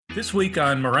This week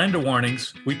on Miranda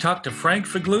Warnings, we talk to Frank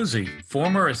Figliuzzi,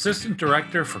 former Assistant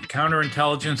Director for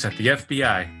Counterintelligence at the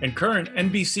FBI and current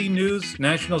NBC News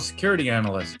National Security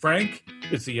Analyst. Frank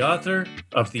is the author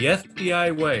of The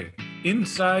FBI Way,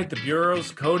 Inside the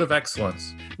Bureau's Code of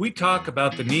Excellence. We talk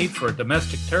about the need for a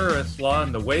domestic terrorist law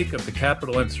in the wake of the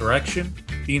Capitol insurrection,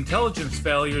 the intelligence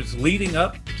failures leading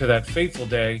up to that fateful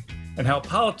day, and how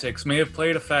politics may have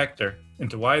played a factor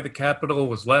into why the Capitol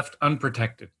was left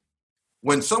unprotected.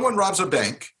 When someone robs a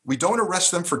bank, we don't arrest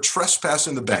them for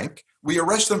trespassing the bank. We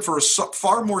arrest them for a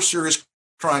far more serious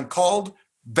crime called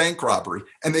bank robbery,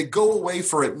 and they go away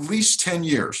for at least 10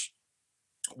 years.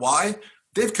 Why?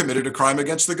 They've committed a crime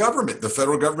against the government. The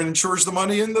federal government insures the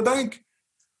money in the bank.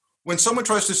 When someone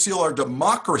tries to steal our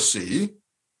democracy,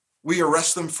 we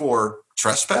arrest them for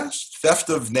trespass, theft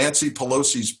of Nancy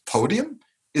Pelosi's podium.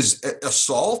 Is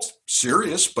assault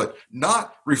serious, but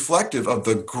not reflective of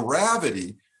the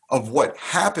gravity of what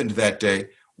happened that day.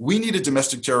 We need a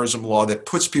domestic terrorism law that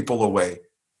puts people away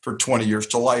for 20 years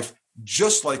to life,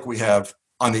 just like we have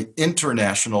on the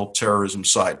international terrorism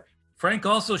side. Frank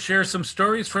also shares some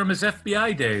stories from his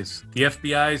FBI days, the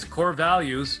FBI's core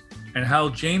values, and how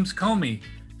James Comey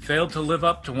failed to live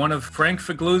up to one of Frank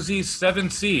Figliuzzi's 7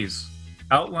 C's,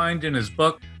 outlined in his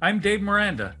book. I'm Dave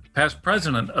Miranda, past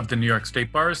president of the New York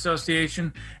State Bar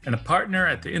Association and a partner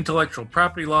at the intellectual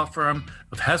property law firm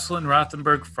of Heslin,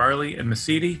 Rothenberg, Farley, and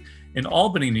Mesiti in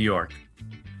Albany, New York.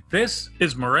 This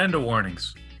is Miranda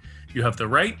Warnings. You have the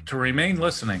right to remain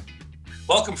listening.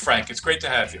 Welcome, Frank. It's great to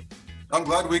have you. I'm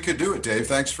glad we could do it, Dave.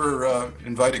 Thanks for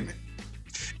inviting me.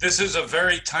 This is a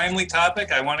very timely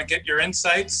topic. I want to get your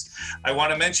insights. I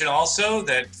want to mention also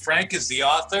that Frank is the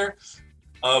author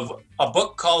of a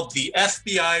book called The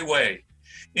FBI Way,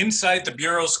 Inside the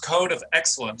Bureau's Code of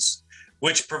Excellence,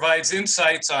 which provides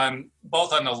insights on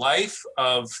both on the life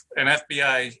of an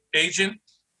FBI agent,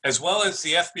 as well as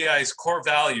the FBI's core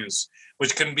values,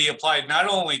 which can be applied not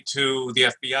only to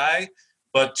the FBI,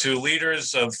 but to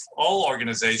leaders of all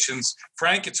organizations.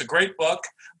 Frank, it's a great book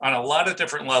on a lot of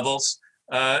different levels.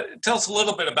 Tell us a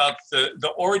little bit about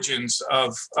the origins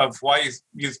of why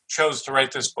you chose to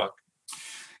write this book.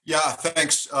 Yeah,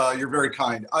 thanks. You're very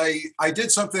kind. I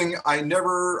did something I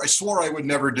swore I would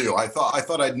never do. I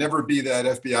thought I'd never be that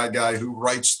FBI guy who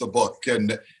writes the book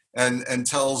and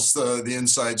tells the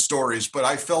inside stories. But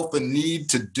I felt the need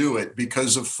to do it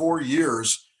because of 4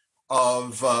 years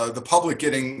of the public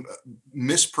getting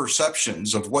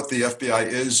misperceptions of what the FBI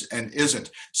is and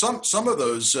isn't. Some of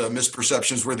those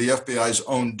misperceptions were the FBI's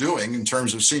own doing in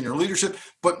terms of senior leadership,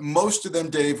 but most of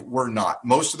them, Dave, were not.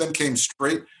 Most of them came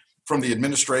straight from the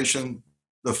administration,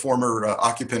 the former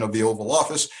occupant of the Oval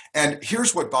Office. And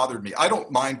here's what bothered me. I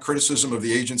don't mind criticism of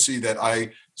the agency that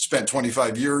I spent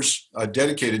 25 years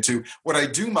dedicated to. What I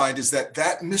do mind is that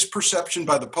misperception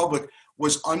by the public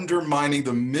was undermining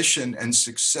the mission and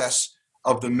success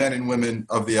of the men and women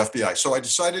of the FBI. So I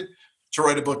decided to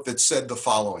write a book that said the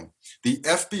following: the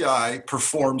FBI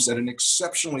performs at an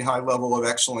exceptionally high level of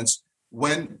excellence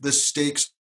when the stakes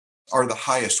are the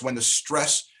highest, when the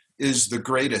stress is the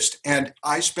greatest. And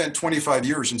I spent 25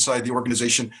 years inside the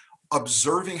organization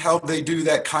observing how they do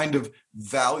that kind of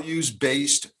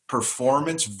values-based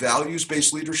performance,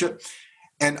 values-based leadership.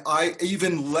 And I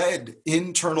even led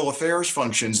internal affairs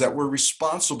functions that were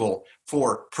responsible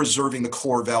for preserving the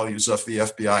core values of the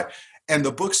FBI. And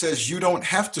the book says you don't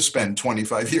have to spend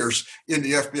 25 years in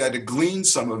the FBI to glean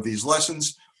some of these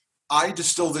lessons. I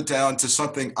distilled it down to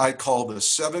something I call the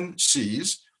 7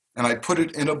 C's, and I put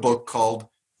it in a book called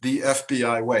The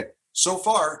FBI Way. So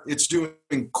far, it's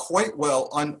doing quite well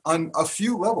on a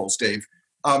few levels, Dave.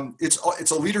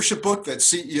 It's a leadership book that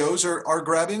CEOs are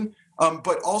grabbing.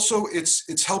 But also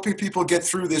it's helping people get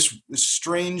through this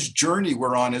strange journey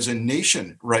we're on as a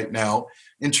nation right now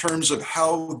in terms of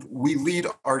how we lead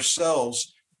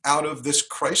ourselves out of this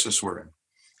crisis we're in.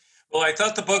 Well, I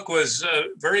thought the book was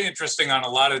very interesting on a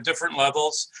lot of different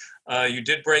levels. You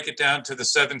did break it down to the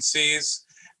 7 C's.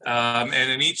 And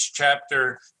in each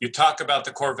chapter, you talk about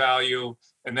the core value,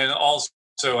 and then also,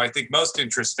 I think most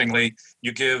interestingly,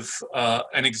 you give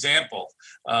an example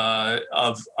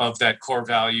of that core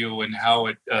value and how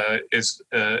it is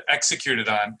executed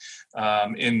on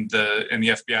in the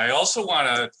FBI. I also want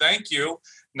to thank you.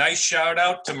 Nice shout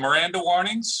out to Miranda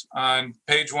Warnings on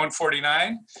page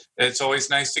 149. It's always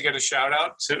nice to get a shout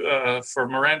out for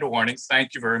Miranda Warnings.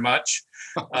 Thank you very much.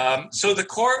 So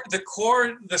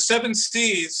the 7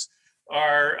 C's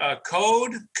are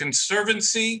code,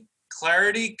 conservancy,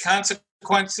 clarity,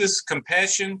 consequences,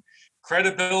 compassion,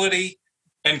 credibility,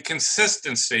 and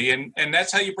consistency. And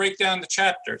that's how you break down the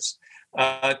chapters.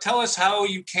 Tell us how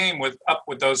you came up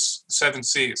with those 7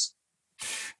 C's.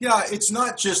 Yeah, it's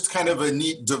not just kind of a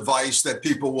neat device that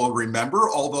people will remember,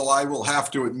 although I will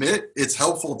have to admit it's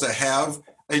helpful to have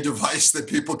a device that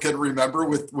people can remember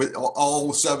with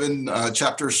all seven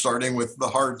chapters starting with the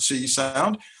hard C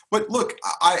sound. But look,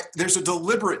 there's a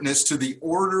deliberateness to the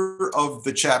order of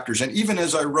the chapters. And even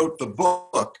as I wrote the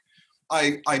book,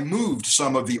 I moved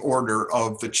some of the order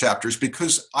of the chapters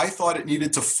because I thought it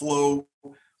needed to flow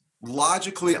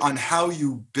logically on how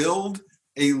you build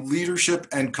a leadership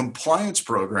and compliance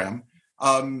program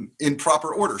in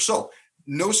proper order. So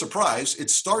no surprise, it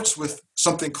starts with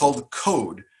something called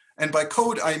code. And by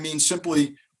code, I mean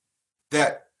simply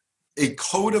that a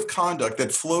code of conduct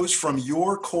that flows from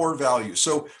your core values.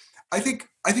 So I think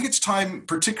it's time,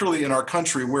 particularly in our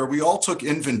country, where we all took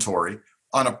inventory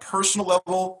on a personal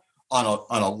level, on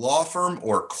a law firm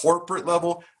or corporate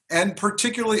level, and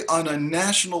particularly on a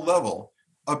national level,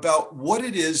 about what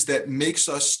it is that makes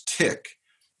us tick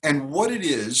and what it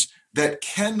is that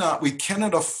we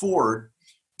cannot afford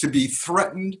to be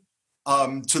threatened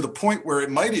to the point where it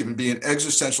might even be an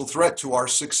existential threat to our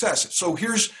success. So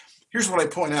here's what I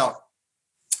point out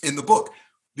in the book.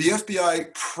 The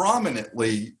FBI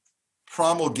prominently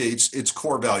promulgates its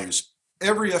core values.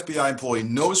 Every FBI employee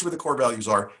knows where the core values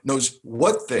are, knows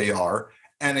what they are,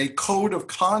 and a code of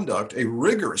conduct, a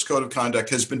rigorous code of conduct,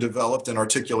 has been developed and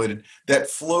articulated that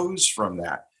flows from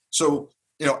that. So,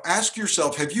 ask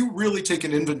yourself, have you really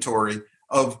taken inventory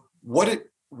of what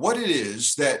it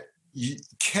is that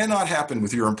cannot happen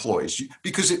with your employees?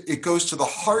 Because it goes to the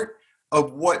heart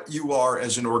of what you are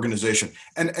as an organization.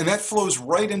 And that flows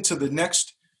right into the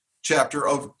next chapter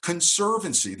of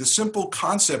conservancy, the simple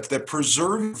concept that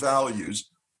preserving values,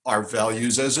 our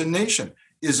values as a nation,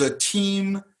 is a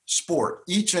team sport.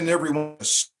 Each and every one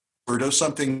does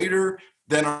something greater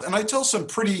than, and I tell some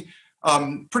pretty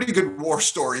good war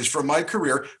stories from my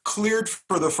career, cleared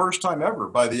for the first time ever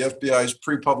by the FBI's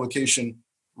pre-publication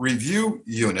review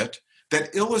unit,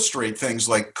 that illustrate things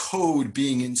like code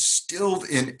being instilled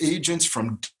in agents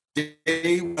from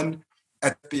day one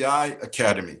at FBI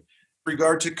Academy. In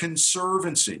regard to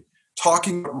conservancy,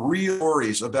 talking real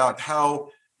stories about how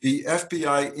the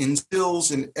FBI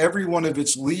instills in every one of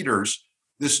its leaders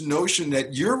this notion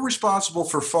that you're responsible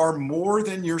for far more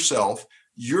than yourself.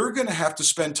 You're going to have to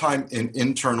spend time in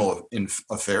internal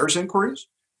affairs inquiries.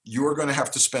 You're going to have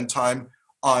to spend time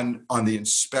on the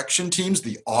inspection teams,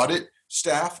 the audit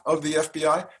staff of the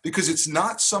FBI, because it's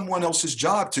not someone else's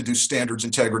job to do standards,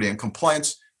 integrity, and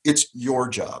compliance. It's your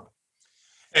job.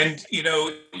 And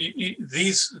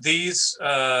these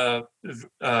 7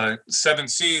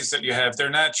 C's that you have,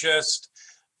 they're not just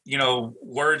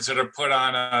words that are put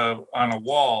on a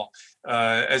wall.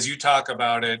 As you talk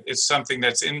about it, it's something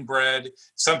that's inbred,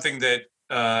 something that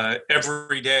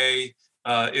every day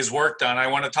is worked on. I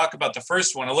want to talk about the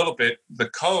first one a little bit, the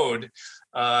code.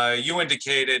 You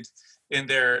indicated in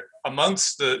there,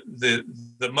 amongst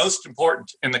the most important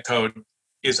in the code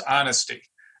is honesty.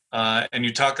 And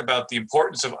you talk about the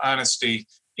importance of honesty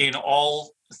in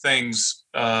all things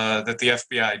that the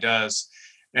FBI does.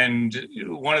 And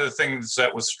one of the things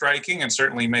that was striking and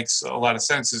certainly makes a lot of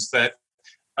sense is that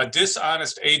a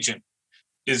dishonest agent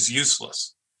is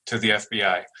useless to the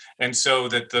FBI. And so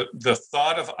that the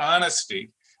thought of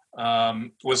honesty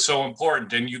was so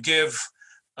important. And you give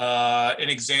an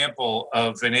example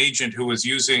of an agent who was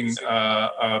using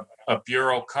a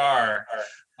bureau car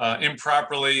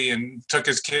improperly and took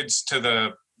his kids to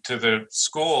the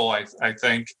school, I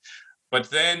think, but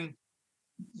then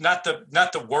not the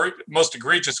most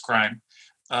egregious crime,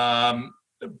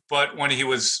 but when he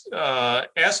was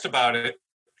asked about it,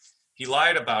 he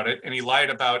lied about it, and he lied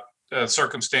about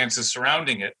circumstances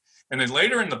surrounding it. And then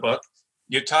later in the book,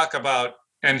 you talk about,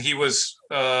 and he was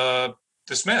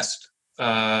dismissed.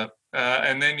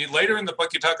 And then later in the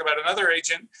book, you talk about another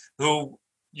agent who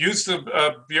used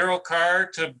the bureau car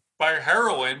to buy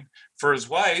heroin for his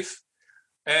wife.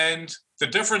 And the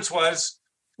difference was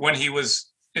when he was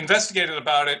investigated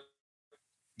about it,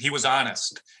 he was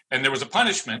honest. And there was a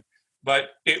punishment, but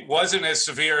it wasn't as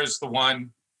severe as the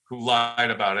one who lied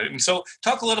about it. And so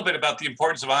talk a little bit about the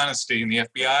importance of honesty in the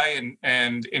FBI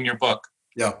and in your book.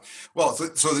 Yeah. Well,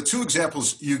 so the 2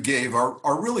 examples you gave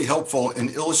are really helpful in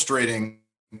illustrating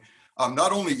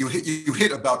not only you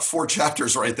hit about 4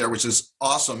 chapters right there, which is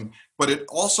awesome, but it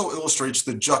also illustrates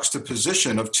the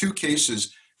juxtaposition of 2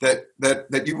 cases that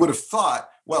you would have thought,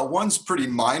 well, one's pretty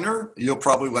minor, you'll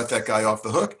probably let that guy off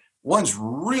the hook. One's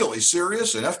really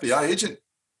serious, an FBI agent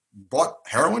bought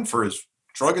heroin for his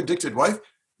drug-addicted wife.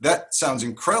 That sounds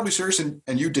incredibly serious, and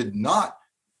you did not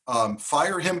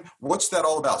fire him. What's that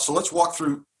all about? So let's walk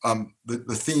through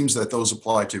the themes that those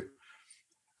apply to.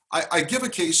 I give a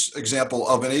case example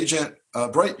of an agent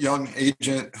bright young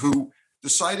agent who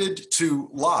decided to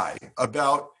lie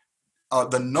about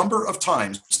the number of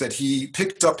times that he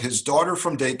picked up his daughter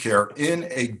from daycare in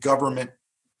a government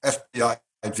FBI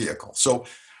vehicle. So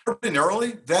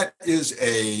ordinarily, that is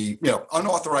a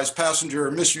unauthorized passenger,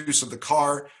 misuse of the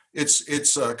car. It's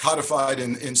codified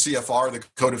in CFR, the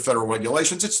Code of Federal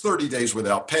Regulations. It's 30 days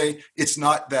without pay. It's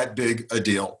not that big a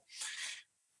deal.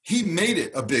 He made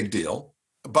it a big deal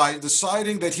by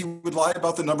deciding that he would lie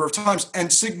about the number of times,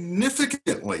 and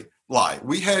significantly lie.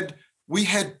 We had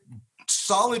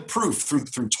solid proof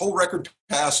through toll record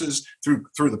passes, through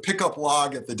the pickup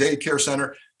log at the daycare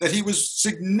center, that he was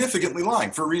significantly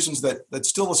lying for reasons that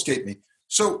still escape me.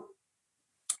 So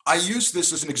I use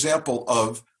this as an example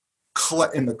of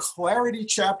in the clarity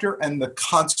chapter and the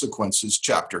consequences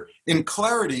chapter. In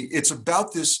clarity, it's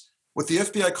about this, what the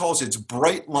FBI calls its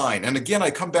bright line. And again,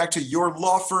 I come back to your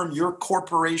law firm, your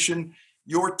corporation,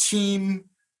 your team,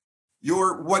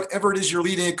 your whatever it is you're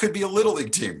leading. It could be a little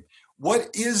league team. What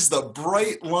is the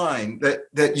bright line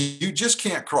that you just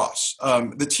can't cross?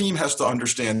 The team has to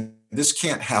understand this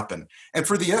can't happen. And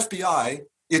for the FBI,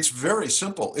 it's very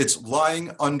simple. It's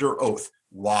lying under oath.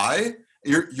 Why?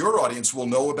 Your audience will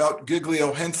know about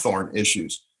Giglio-Henthorne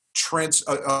issues,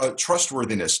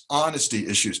 trustworthiness, honesty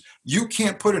issues. You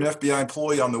can't put an FBI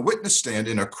employee on the witness stand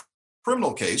in a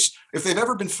criminal case if they've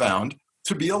ever been found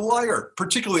to be a liar,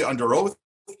 particularly under oath.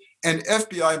 And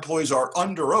FBI employees are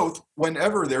under oath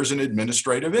whenever there's an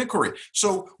administrative inquiry.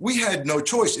 So we had no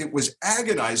choice. It was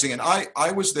agonizing. And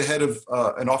I was the head of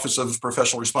an Office of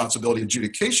Professional Responsibility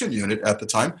Adjudication unit at the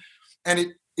time.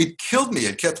 And it killed me.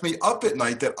 It kept me up at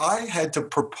night that I had to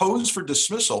propose for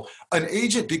dismissal an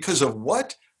agent because of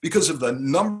what? Because of the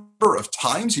number of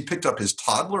times he picked up his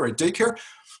toddler at daycare.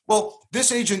 Well,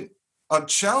 this agent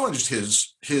challenged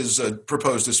his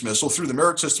proposed dismissal through the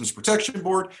Merit Systems Protection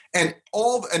Board, and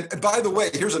by the way,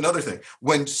 here's another thing: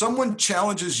 when someone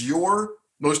challenges your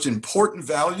most important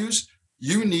values,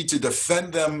 you need to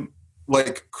defend them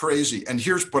like crazy. And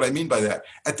here's what I mean by that: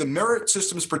 at the Merit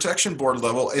Systems Protection Board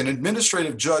level, an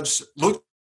administrative judge looked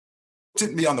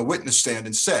at me on the witness stand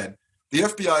and said, "The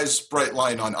FBI's bright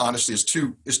line on honesty is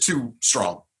too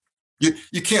strong.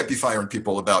 You can't be firing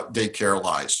people about daycare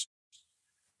lies."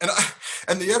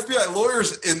 And the FBI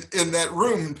lawyers in that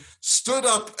room stood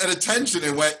up at attention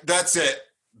and went, "That's it.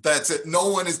 That's it. No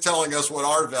one is telling us what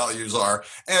our values are."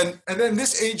 And then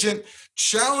this agent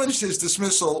challenged his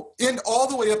dismissal in all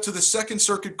the way up to the Second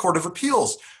Circuit Court of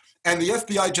Appeals. And the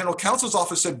FBI General Counsel's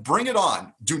office said, "Bring it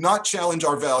on. Do not challenge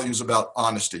our values about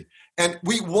honesty." And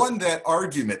we won that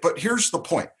argument. But here's the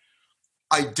point.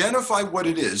 Identify what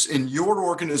it is in your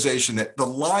organization, that the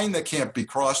line that can't be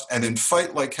crossed, and then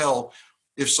fight like hell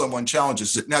if someone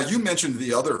challenges it. Now, you mentioned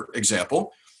the other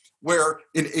example where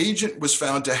an agent was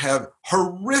found to have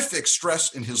horrific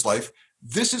stress in his life.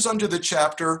 This is under the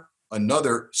chapter,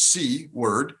 another C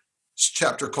word,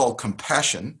 chapter called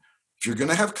compassion. If you're going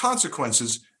to have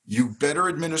consequences, you better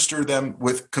administer them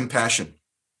with compassion.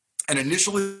 And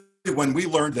initially, when we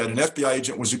learned that an FBI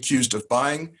agent was accused of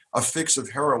buying a fix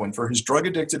of heroin for his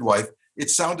drug-addicted wife, it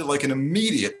sounded like an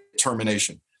immediate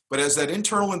termination. But as that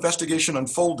internal investigation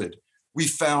unfolded, we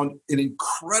found an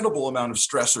incredible amount of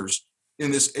stressors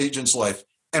in this agent's life.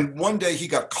 And one day he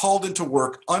got called into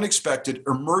work, unexpected,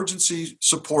 emergency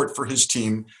support for his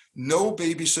team, no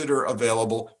babysitter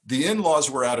available. The in-laws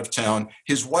were out of town.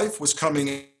 His wife was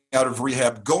coming out of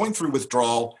rehab, going through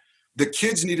withdrawal. The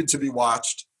kids needed to be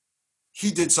watched.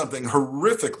 He did something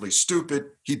horrifically stupid.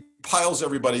 He piles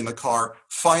everybody in the car,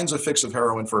 finds a fix of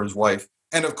heroin for his wife.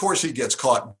 And of course he gets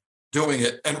caught doing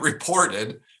it and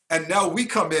reported. And now we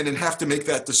come in and have to make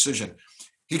that decision.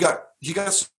 He got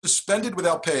suspended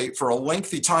without pay for a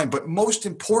lengthy time, but most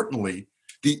importantly,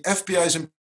 the FBI's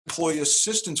Employee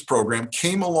Assistance Program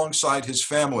came alongside his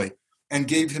family and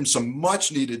gave him some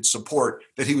much needed support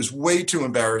that he was way too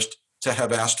embarrassed to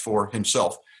have asked for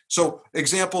himself. So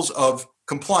examples of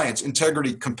compliance,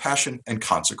 integrity, compassion, and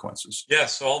consequences.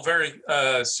 Yes, all very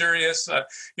serious.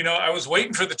 I was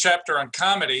waiting for the chapter on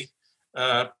comedy.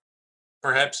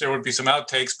 Perhaps there would be some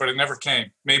outtakes, but it never came.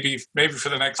 Maybe for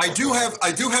the next. I do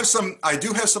have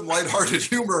some lighthearted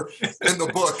humor in the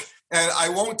book, and I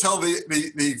won't tell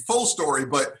the full story.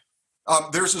 But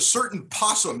there's a certain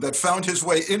possum that found his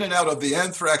way in and out of the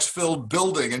anthrax-filled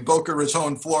building in Boca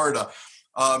Raton, Florida,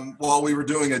 while we were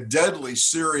doing a deadly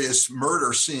serious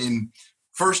murder scene,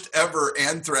 first ever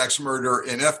anthrax murder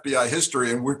in FBI history,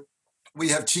 and we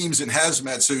have teams in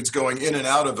hazmat suits going in and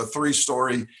out of a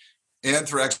 3-story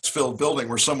anthrax-filled building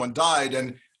where someone died.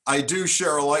 And I do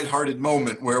share a lighthearted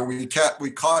moment where we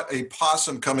caught a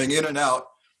possum coming in and out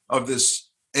of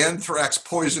this anthrax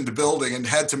poisoned building and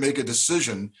had to make a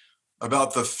decision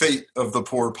about the fate of the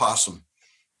poor possum.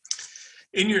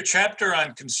 In your chapter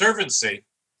on conservancy,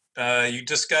 you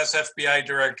discuss FBI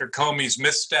Director Comey's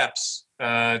missteps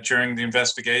during the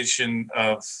investigation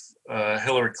of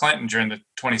Hillary Clinton during the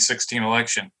 2016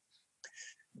 election.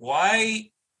 Why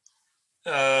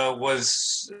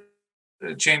was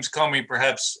James Comey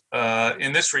perhaps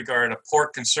in this regard a poor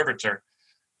conservator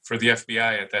for the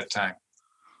FBI at that time?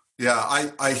 Yeah,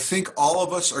 I think all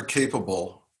of us are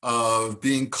capable of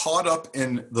being caught up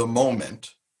in the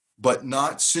moment, but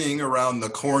not seeing around the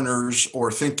corners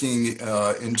or thinking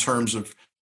in terms of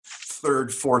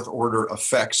third, fourth order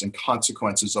effects and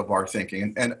consequences of our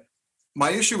thinking. And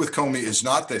my issue with Comey is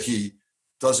not that he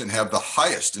doesn't have the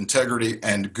highest integrity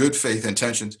and good faith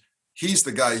intentions. He's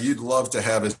the guy you'd love to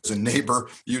have as a neighbor.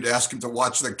 You'd ask him to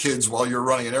watch the kids while you're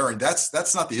running an errand.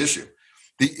 That's not the issue.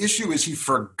 The issue is he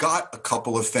forgot a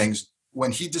couple of things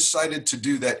when he decided to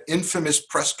do that infamous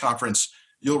press conference,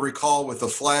 you'll recall, with the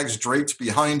flags draped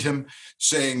behind him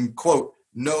saying, quote,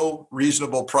 "No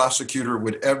reasonable prosecutor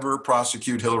would ever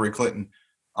prosecute Hillary Clinton"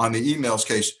 on the emails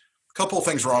case. A couple of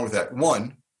things wrong with that.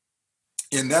 One,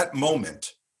 in that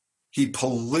moment, he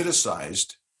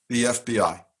politicized the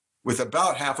FBI with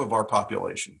about half of our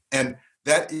population. And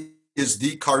that is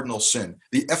the cardinal sin.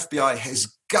 The FBI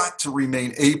has got to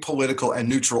remain apolitical and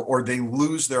neutral, or they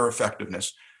lose their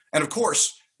effectiveness. And of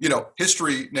course,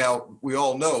 history now, we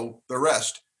all know the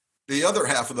rest. The other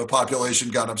half of the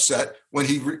population got upset when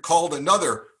he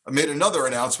made another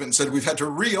announcement and said, we've had to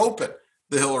reopen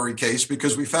the Hillary case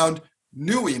because we found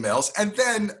new emails. And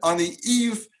then on the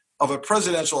eve of a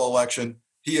presidential election,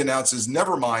 he announces,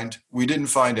 never mind, we didn't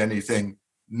find anything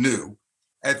new.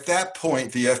 At that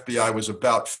point, the FBI was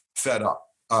about fed up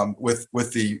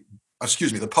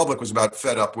the public was about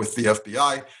fed up with the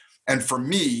FBI. And for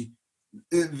me,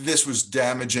 this was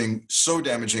so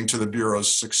damaging to the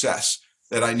Bureau's success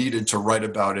that I needed to write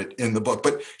about it in the book.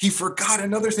 But he forgot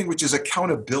another thing, which is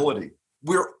accountability.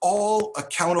 We're all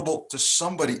accountable to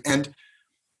somebody. And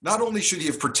not only should he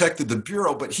have protected the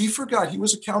Bureau, but he forgot he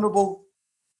was accountable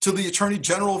to the Attorney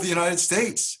General of the United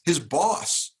States, his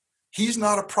boss. He's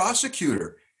not a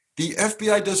prosecutor. The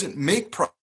FBI doesn't make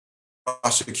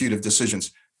prosecutive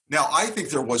decisions. Now, I think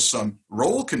there was some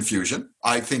role confusion.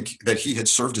 I think that he had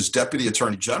served as Deputy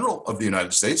Attorney General of the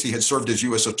United States. He had served as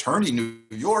U.S. Attorney in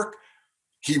New York.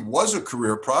 He was a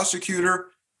career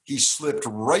prosecutor. He slipped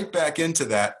right back into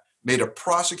that, made a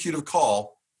prosecutive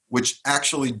call, which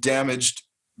actually damaged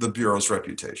the Bureau's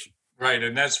reputation. Right,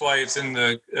 and that's why it's in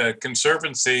the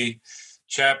Conservancy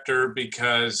chapter,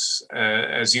 because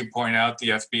as you point out, the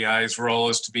FBI's role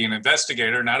is to be an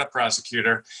investigator, not a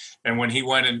prosecutor. And when he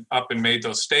went up and made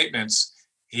those statements,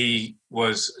 he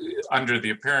was under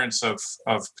the appearance of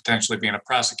potentially being a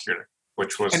prosecutor,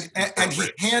 which was... And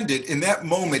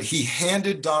he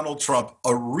handed Donald Trump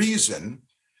a reason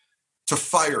to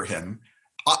fire him.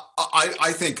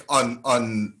 I think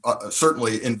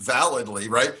certainly invalidly,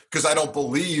 right? Because I don't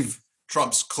believe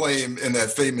Trump's claim in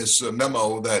that famous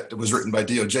memo that was written by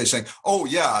DOJ saying, "Oh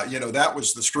yeah, that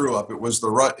was the screw up. It was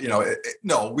the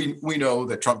no, we know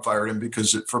that Trump fired him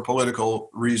because for political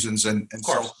reasons and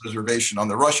self-preservation on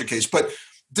the Russia case, but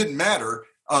didn't matter.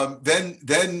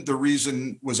 Then the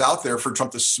reason was out there for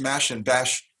Trump to smash and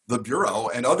bash the Bureau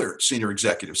and other senior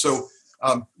executives. So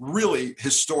really,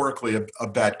 historically, a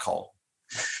bad call.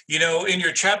 In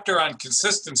your chapter on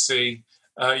consistency,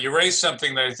 you raised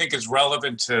something that I think is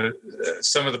relevant to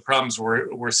some of the problems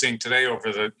we're seeing today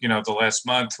over the last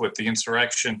month with the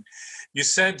insurrection. You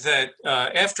said that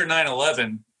after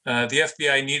 9/11, the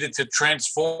FBI needed to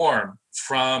transform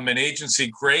from an agency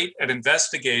great at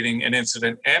investigating an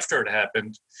incident after it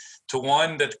happened to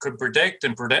one that could predict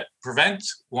and prevent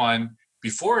one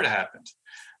before it happened.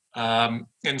 And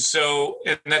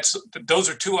those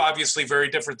are two obviously very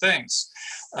different things.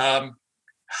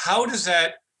 How does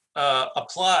that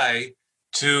apply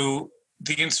to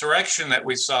the insurrection that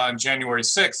we saw on January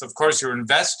 6th? Of course, you're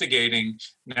investigating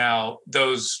now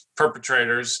those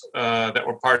perpetrators that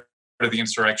were part of the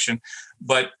insurrection,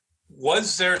 but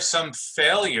was there some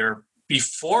failure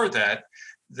before that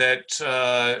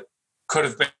could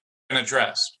have been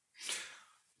addressed?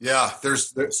 Yeah,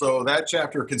 so that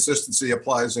chapter, consistency,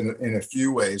 applies in a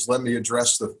few ways. Let me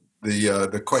address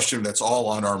the question that's all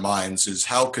on our minds: is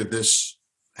how could this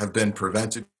have been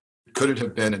prevented? Could it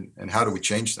have been, and how do we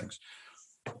change things?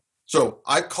 So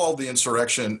I called the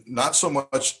insurrection not so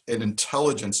much an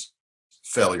intelligence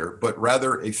failure, but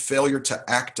rather a failure to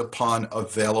act upon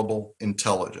available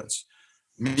intelligence,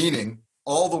 meaning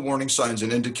all the warning signs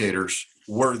and indicators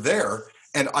were there.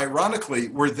 And ironically,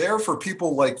 we're there for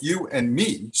people like you and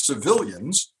me,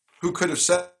 civilians, who could have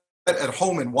sat at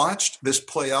home and watched this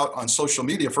play out on social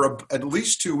media for at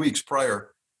least 2 weeks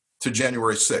prior to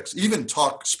January 6th. Even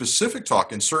specific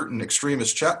talk in certain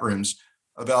extremist chat rooms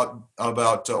about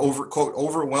quote,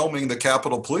 overwhelming the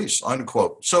Capitol Police,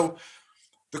 unquote. So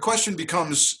the question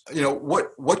becomes,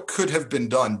 what could have been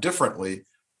done differently?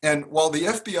 And while the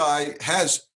FBI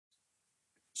has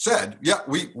said, yeah,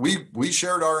 we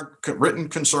shared our written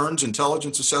concerns,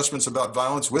 intelligence assessments about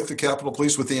violence with the Capitol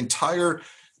Police, with the entire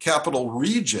Capitol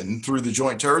region through the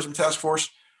Joint Terrorism Task Force,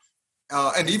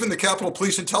 and even the Capitol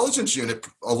Police Intelligence Unit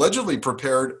allegedly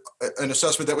prepared an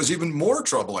assessment that was even more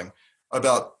troubling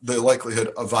about the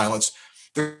likelihood of violence.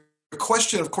 The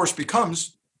question, of course,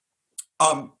 becomes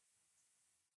the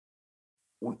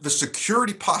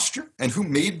security posture and who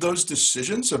made those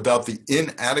decisions about the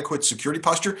inadequate security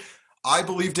posture. I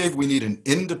believe, Dave, we need an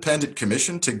independent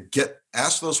commission to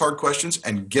ask those hard questions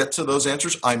and get to those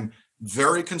answers. I'm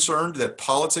very concerned that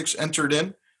politics entered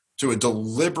in to a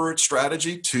deliberate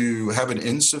strategy to have an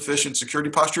insufficient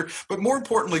security posture. But more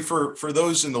importantly, for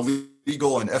those in the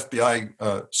legal and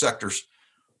FBI sectors,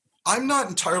 I'm not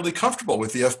entirely comfortable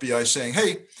with the FBI saying,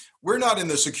 hey, we're not in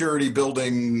the security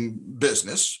building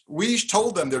business. We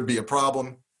told them there'd be a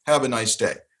problem. Have a nice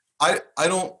day. I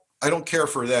don't care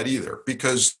for that either,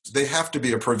 because they have to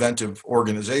be a preventive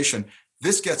organization.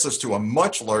 This gets us to a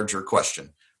much larger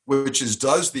question, which is,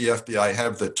 does the FBI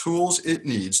have the tools it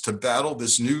needs to battle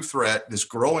this new threat, this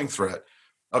growing threat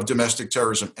of domestic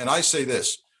terrorism? And I say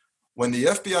this, when the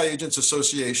FBI Agents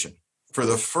Association, for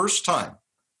the first time,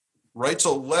 writes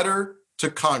a letter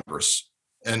to Congress,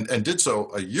 and did so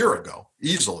a year ago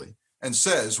easily, and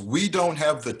says, we don't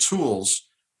have the tools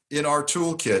in our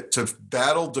toolkit to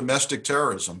battle domestic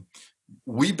terrorism,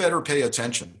 we better pay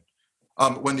attention.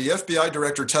 When the FBI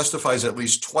director testifies at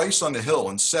least twice on the Hill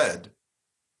and said,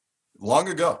 long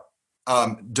ago,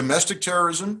 domestic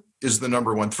terrorism is the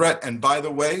number one threat. And by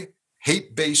the way,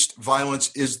 hate-based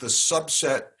violence is the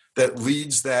subset that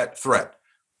leads that threat.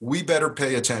 We better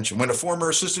pay attention. When a former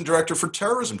assistant director for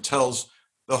terrorism tells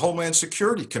the Homeland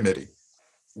Security Committee,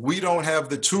 we don't have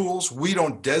the tools, we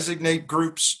don't designate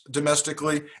groups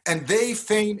domestically, and they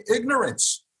feign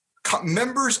ignorance.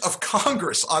 Members of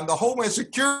Congress on the Homeland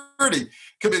Security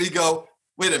Committee go,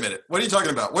 wait a minute, what are you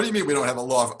talking about? What do you mean we don't have a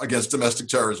law against domestic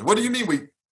terrorism? What do you mean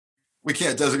we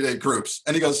can't designate groups?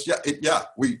 And he goes, yeah,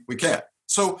 we can't.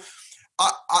 So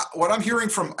what I'm hearing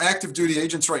from active duty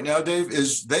agents right now, Dave,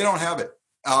 is they don't have it.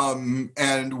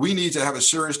 And we need to have a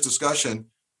serious discussion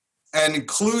and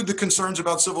include the concerns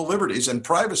about civil liberties and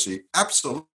privacy.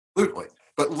 Absolutely.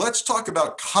 But let's talk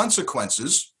about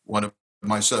consequences, one of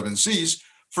my 7 C's,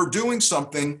 for doing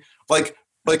something like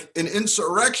an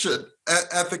insurrection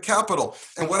at the Capitol.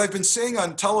 And what I've been saying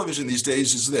on television these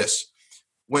days is this.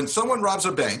 When someone robs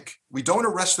a bank, we don't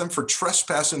arrest them for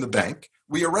trespass in the bank.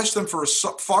 We arrest them for a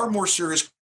far more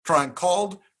serious crime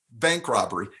called bank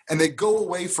robbery, and they go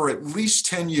away for at least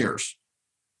 10 years.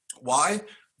 Why?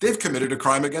 They've committed a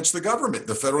crime against the government.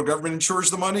 The federal government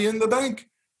insures the money in the bank.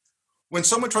 When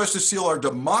someone tries to steal our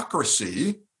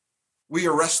democracy, we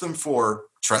arrest them for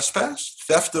trespass,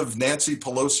 theft of Nancy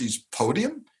Pelosi's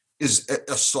podium. Is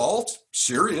assault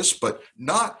serious, but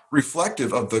not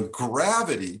reflective of the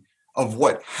gravity of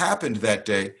what happened that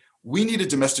day. We need a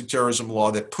domestic terrorism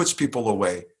law that puts people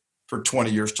away for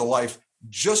 20 years to life,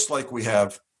 just like we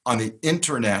have on the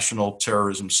international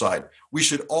terrorism side. We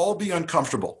should all be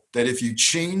uncomfortable that if you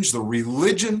change the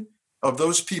religion of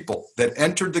those people that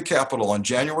entered the Capitol on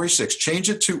January 6th, change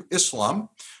it to Islam,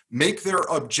 make their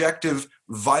objective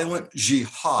violent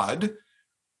jihad,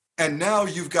 and now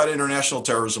you've got international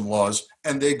terrorism laws,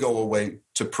 and they go away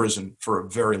to prison for a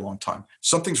very long time.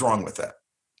 Something's wrong with that.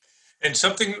 And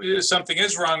something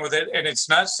is wrong with it, and it's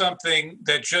not something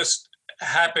that just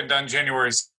happened on January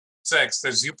 6th.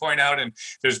 As you point out, and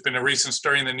there's been a recent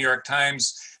story in the New York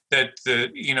Times that the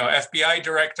FBI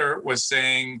director was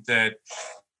saying that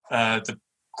the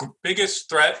biggest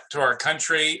threat to our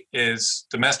country is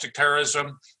domestic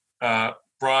terrorism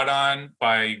brought on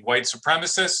by white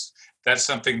supremacists. That's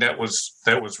something that was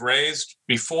raised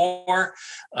before.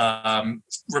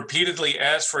 Repeatedly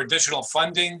asked for additional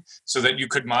funding so that you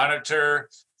could monitor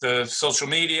the social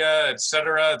media, et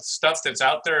cetera, stuff that's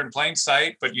out there in plain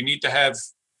sight, but you need to have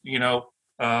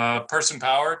person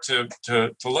power to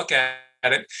look at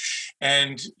it.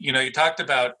 And you talked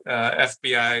about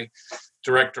FBI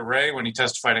Director Wray when he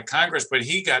testified at Congress, but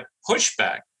he got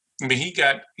pushback. I mean, he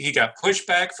got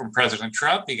pushback from President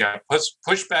Trump. He got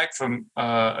pushback from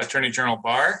Attorney General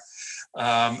Barr,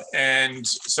 and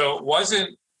so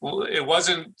it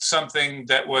wasn't something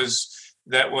that was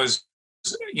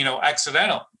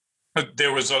accidental.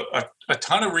 There was a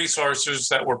ton of resources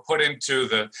that were put into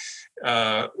the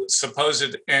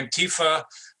supposed Antifa,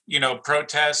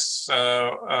 protests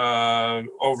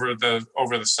over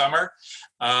the summer,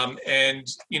 and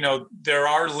there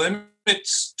are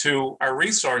limits to our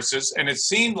resources, and it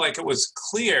seemed like it was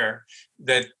clear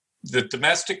that the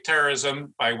domestic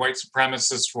terrorism by white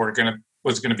supremacists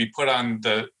was going to be put on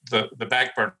the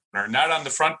back burner, not on the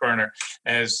front burner,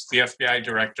 as the FBI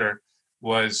director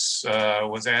was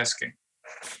asking.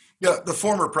 Yeah, the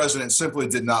former president simply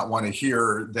did not want to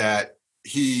hear that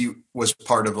he was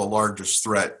part of the largest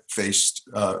threat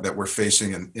that we're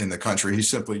facing in the country. He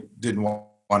simply didn't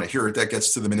want to hear it. That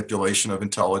gets to the manipulation of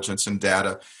intelligence and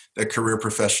data that career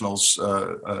professionals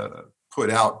put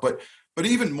out. But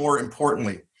even more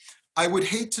importantly, I would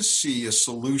hate to see a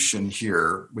solution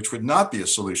here, which would not be a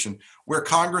solution, where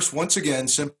Congress once again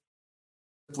simply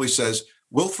says,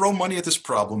 we'll throw money at this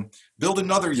problem, build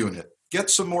another unit, get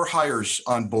some more hires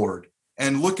on board,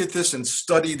 and look at this and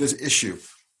study this issue.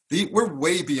 We're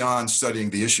way beyond studying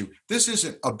the issue. This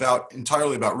isn't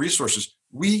entirely about resources.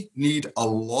 We need a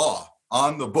law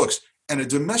on the books. And a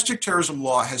domestic terrorism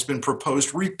law has been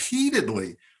proposed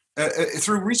repeatedly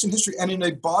through recent history and in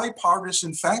a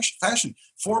bipartisan fashion.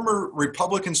 Former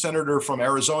Republican senator from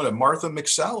Arizona, Martha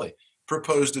McSally,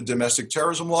 proposed a domestic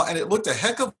terrorism law, and it looked a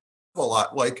heck of a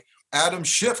lot like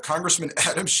Congressman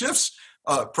Adam Schiff's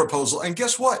proposal. And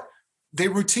guess what? They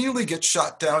routinely get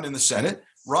shot down in the Senate.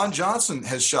 Ron Johnson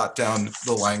has shot down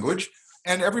the language,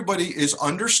 and everybody is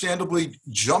understandably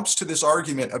jumps to this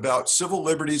argument about civil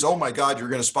liberties. Oh my God, you're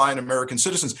going to spy on American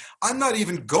citizens. I'm not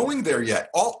even going there yet.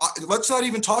 Let's not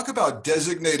even talk about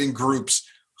designating groups.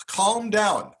 Calm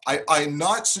down. I'm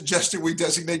not suggesting we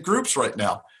designate groups right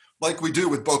now, like we do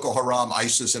with Boko Haram,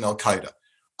 ISIS, and Al-Qaeda.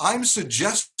 I'm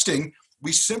suggesting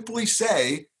we simply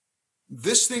say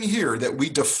this thing here that we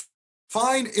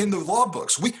define in the law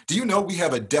books. Do you know we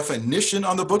have a definition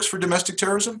on the books for domestic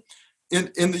terrorism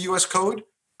in the U.S. Code,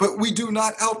 but we do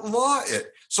not outlaw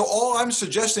it. So all I'm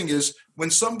suggesting is when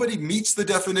somebody meets the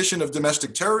definition of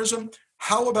domestic terrorism,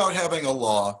 how about having a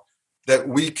law that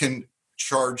we can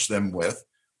charge them with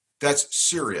that's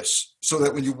serious, so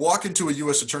that when you walk into a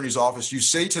U.S. attorney's office, you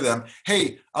say to them,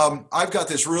 hey, I've got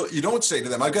this you don't say to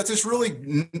them, I've got this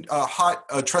really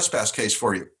hot trespass case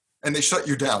for you, and they shut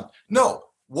you down. No,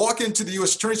 walk into the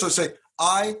U.S. attorney's office and say,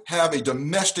 I have a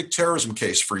domestic terrorism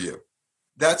case for you.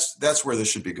 That's where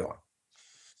this should be going.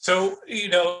 So,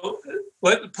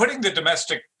 putting the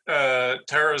domestic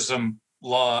terrorism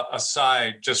law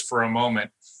aside just for a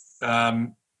moment,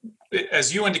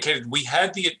 as you indicated, we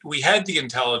had the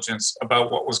intelligence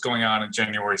about what was going on in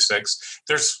January 6th.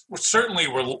 There's certainly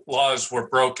laws were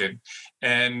broken,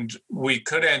 and we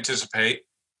could anticipate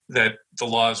that the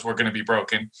laws were going to be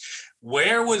broken.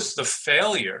 Where was the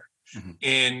failure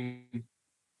in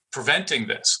preventing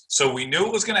this? So we knew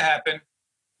it was going to happen.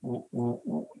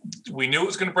 We knew it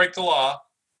was going to break the law.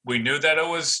 We knew that it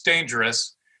was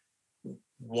dangerous.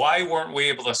 Why weren't we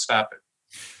able to stop it?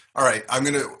 All right, I'm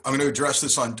going to address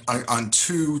this on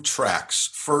two tracks.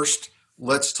 First,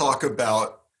 let's talk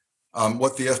about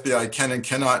what the FBI can and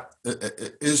cannot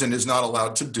is and is not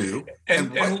allowed to do,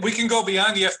 and we can go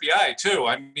beyond the FBI too.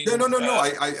 I mean, no.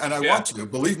 I want to.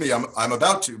 Believe me, I'm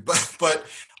about to. But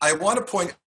I want to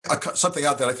point something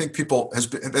out that I think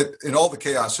that in all the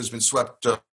chaos has been swept,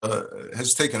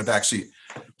 has taken a backseat.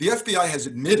 The FBI has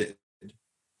admitted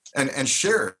and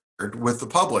shared with the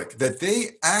public that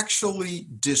they actually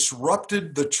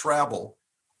disrupted the travel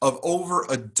of over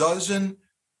a dozen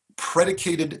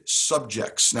predicated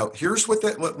subjects. Now, here's what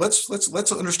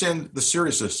let's understand the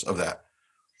seriousness of that.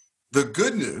 The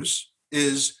good news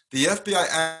is the FBI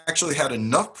actually had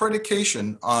enough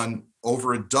predication on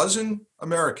over a dozen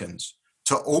Americans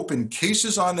to open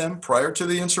cases on them prior to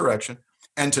the insurrection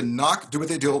and to do what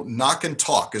they do, knock and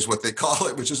talk is what they call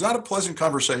it, which is not a pleasant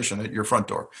conversation at your front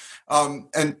door.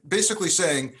 And basically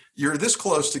saying, you're this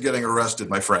close to getting arrested,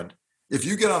 my friend. If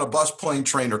you get on a bus, plane,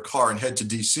 train, or car and head to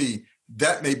DC,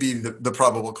 that may be the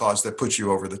probable cause that puts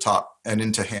you over the top and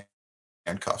into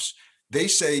handcuffs. They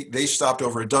say they stopped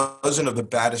over a dozen of the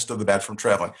baddest of the bad from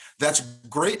traveling. That's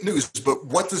great news, but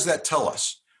what does that tell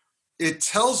us? It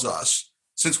tells us,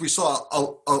 since we saw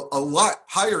a lot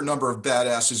higher number of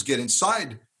badasses get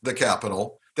inside the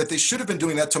Capitol, that they should have been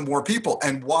doing that to more people.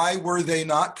 And why were they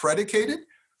not predicated?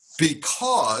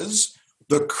 Because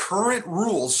the current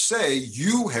rules say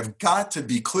you have got to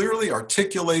be clearly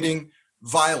articulating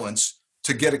violence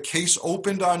to get a case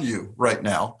opened on you right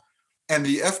now. And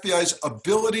the FBI's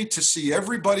ability to see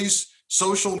everybody's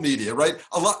social media, right?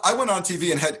 I went on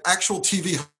TV and had actual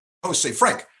TV hosts say,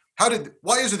 Frank,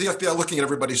 Why isn't the FBI looking at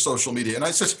everybody's social media? And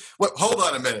I said, well, hold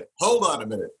on a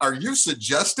minute. Are you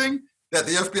suggesting that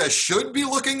the FBI should be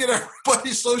looking at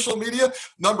everybody's social media?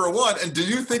 Number one, and do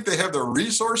you think they have the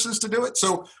resources to do it?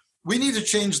 So we need to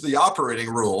change the operating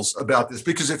rules about this,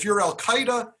 because if you're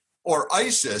Al-Qaeda or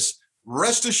ISIS,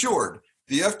 rest assured,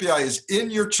 the FBI is in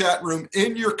your chat room,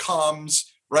 in your comms,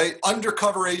 right?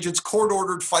 Undercover agents,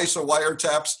 court-ordered FISA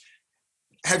wiretaps.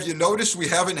 Have you noticed we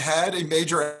haven't had a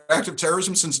major act of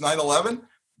terrorism since 9/11?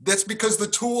 That's because the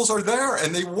tools are there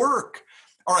and they work.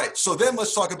 All right, so then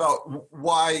let's talk about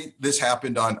why this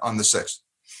happened on the 6th.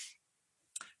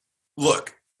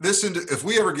 Look, if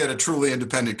we ever get a truly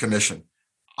independent commission,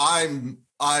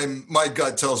 my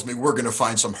gut tells me we're going to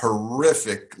find some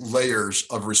horrific layers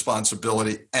of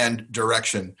responsibility and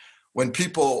direction when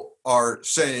people are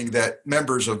saying that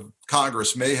members of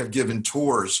Congress may have given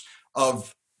tours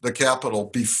of the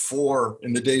Capitol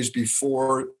in the days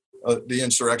before the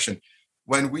insurrection.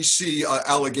 When we see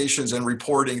allegations and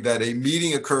reporting that a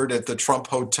meeting occurred at the Trump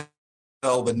Hotel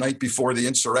the night before the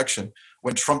insurrection,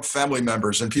 when Trump family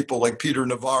members and people like Peter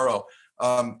Navarro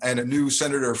and a new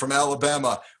senator from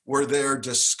Alabama were there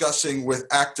discussing with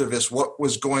activists what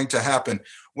was going to happen.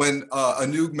 When a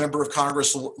new member of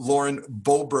Congress, Lauren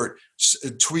Boebert,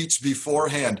 tweets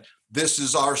beforehand, "This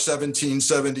is our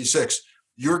 1776."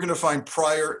 You're going to find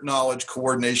prior knowledge,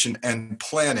 coordination, and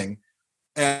planning.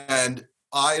 And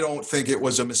I don't think it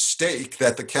was a mistake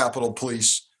that the Capitol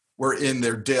Police were in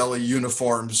their daily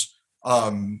uniforms,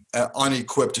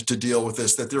 unequipped to deal with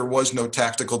this, that there was no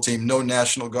tactical team, no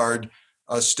National Guard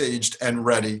staged and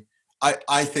ready.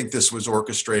 I think this was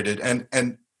orchestrated.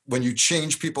 And when you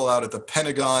change people out at the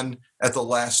Pentagon at the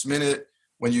last minute,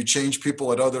 when you change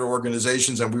people at other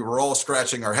organizations, and we were all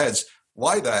scratching our heads,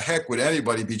 why the heck would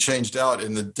anybody be changed out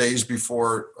in the days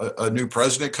before a new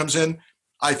president comes in?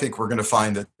 I think we're going to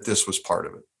find that this was part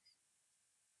of it.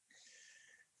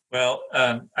 Well,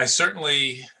 I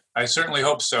certainly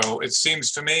hope so. It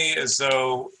seems to me as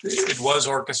though it was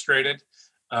orchestrated.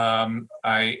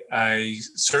 I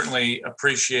certainly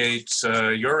appreciate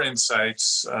your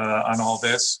insights on all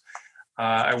this.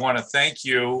 I want to thank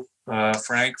you,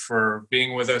 Frank, for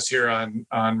being with us here on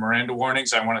Miranda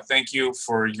Warnings. I want to thank you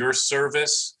for your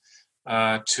service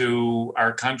to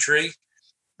our country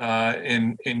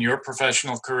in your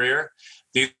professional career.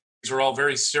 These are all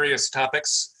very serious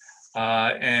topics,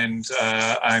 and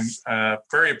I'm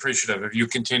very appreciative of you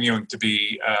continuing to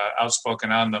be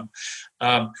outspoken on them.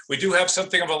 We do have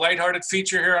something of a lighthearted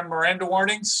feature here on Miranda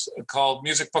Warnings called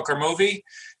Music, Book, or Movie.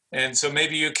 And so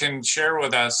maybe you can share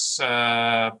with us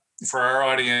for our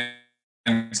audience,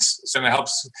 and it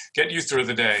helps get you through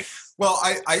the day. Well,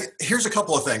 I here's a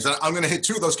couple of things. I'm going to hit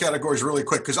two of those categories really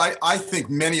quick, because I think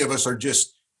many of us are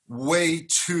just way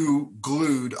too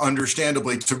glued,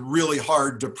 understandably, to really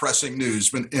hard, depressing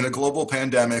news in a global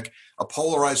pandemic, a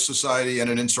polarized society, and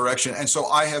an insurrection. And so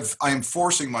I am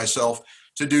forcing myself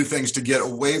to do things to get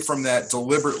away from that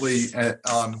deliberately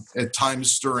at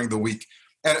times during the week.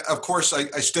 And of course, I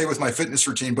stay with my fitness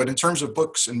routine. But in terms of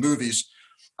books and movies,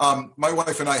 my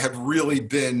wife and I have really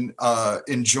been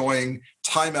enjoying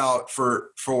time out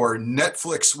for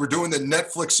Netflix. We're doing the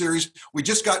Netflix series. We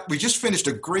just finished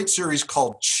a great series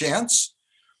called Chance,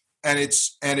 and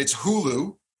it's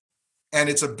Hulu, and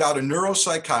it's about a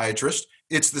neuropsychiatrist.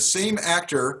 It's the same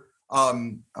actor,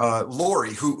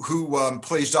 Laurie, who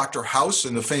plays Dr. House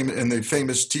in the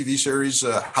famous TV series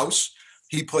House.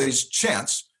 He plays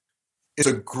Chance. It's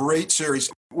a great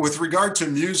series. With regard to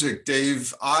music,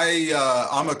 Dave,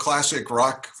 I'm a classic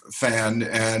rock fan,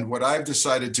 and what I've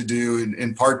decided to do,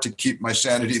 in part to keep my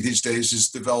sanity these days, is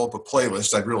develop a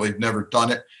playlist. I've really never done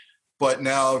it, but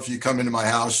now if you come into my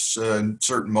house in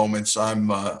certain moments, I'm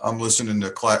listening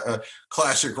to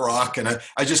classic rock, and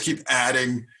I just keep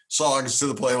adding songs to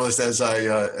the playlist as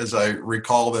I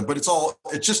recall them. But it's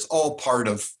just all part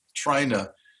of trying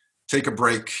to take a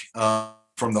break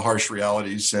from the harsh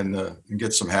realities and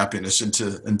get some happiness into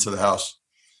the house.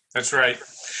 That's right.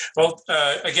 Well,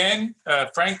 again,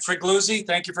 Frank Figliuzzi,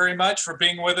 thank you very much for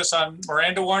being with us on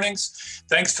Miranda Warnings.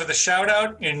 Thanks for the shout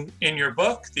out in your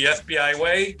book, The FBI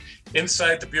Way,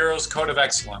 Inside the Bureau's Code of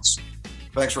Excellence.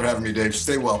 Thanks for having me, Dave.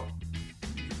 Stay well.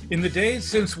 In the days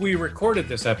since we recorded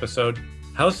this episode,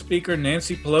 House Speaker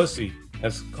Nancy Pelosi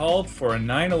has called for a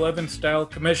 9/11 style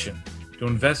commission to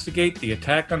investigate the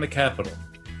attack on the Capitol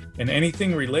and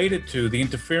anything related to the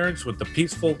interference with the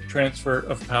peaceful transfer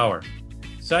of power.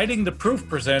 Citing the proof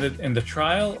presented in the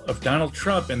trial of Donald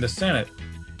Trump in the Senate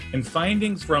and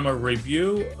findings from a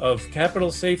review of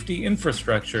Capitol safety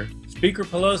infrastructure, Speaker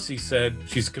Pelosi said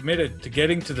she's committed to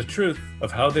getting to the truth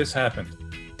of how this happened.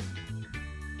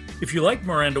 If you like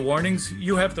Miranda Warnings,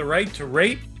 you have the right to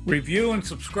rate, review, and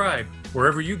subscribe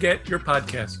wherever you get your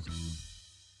podcasts.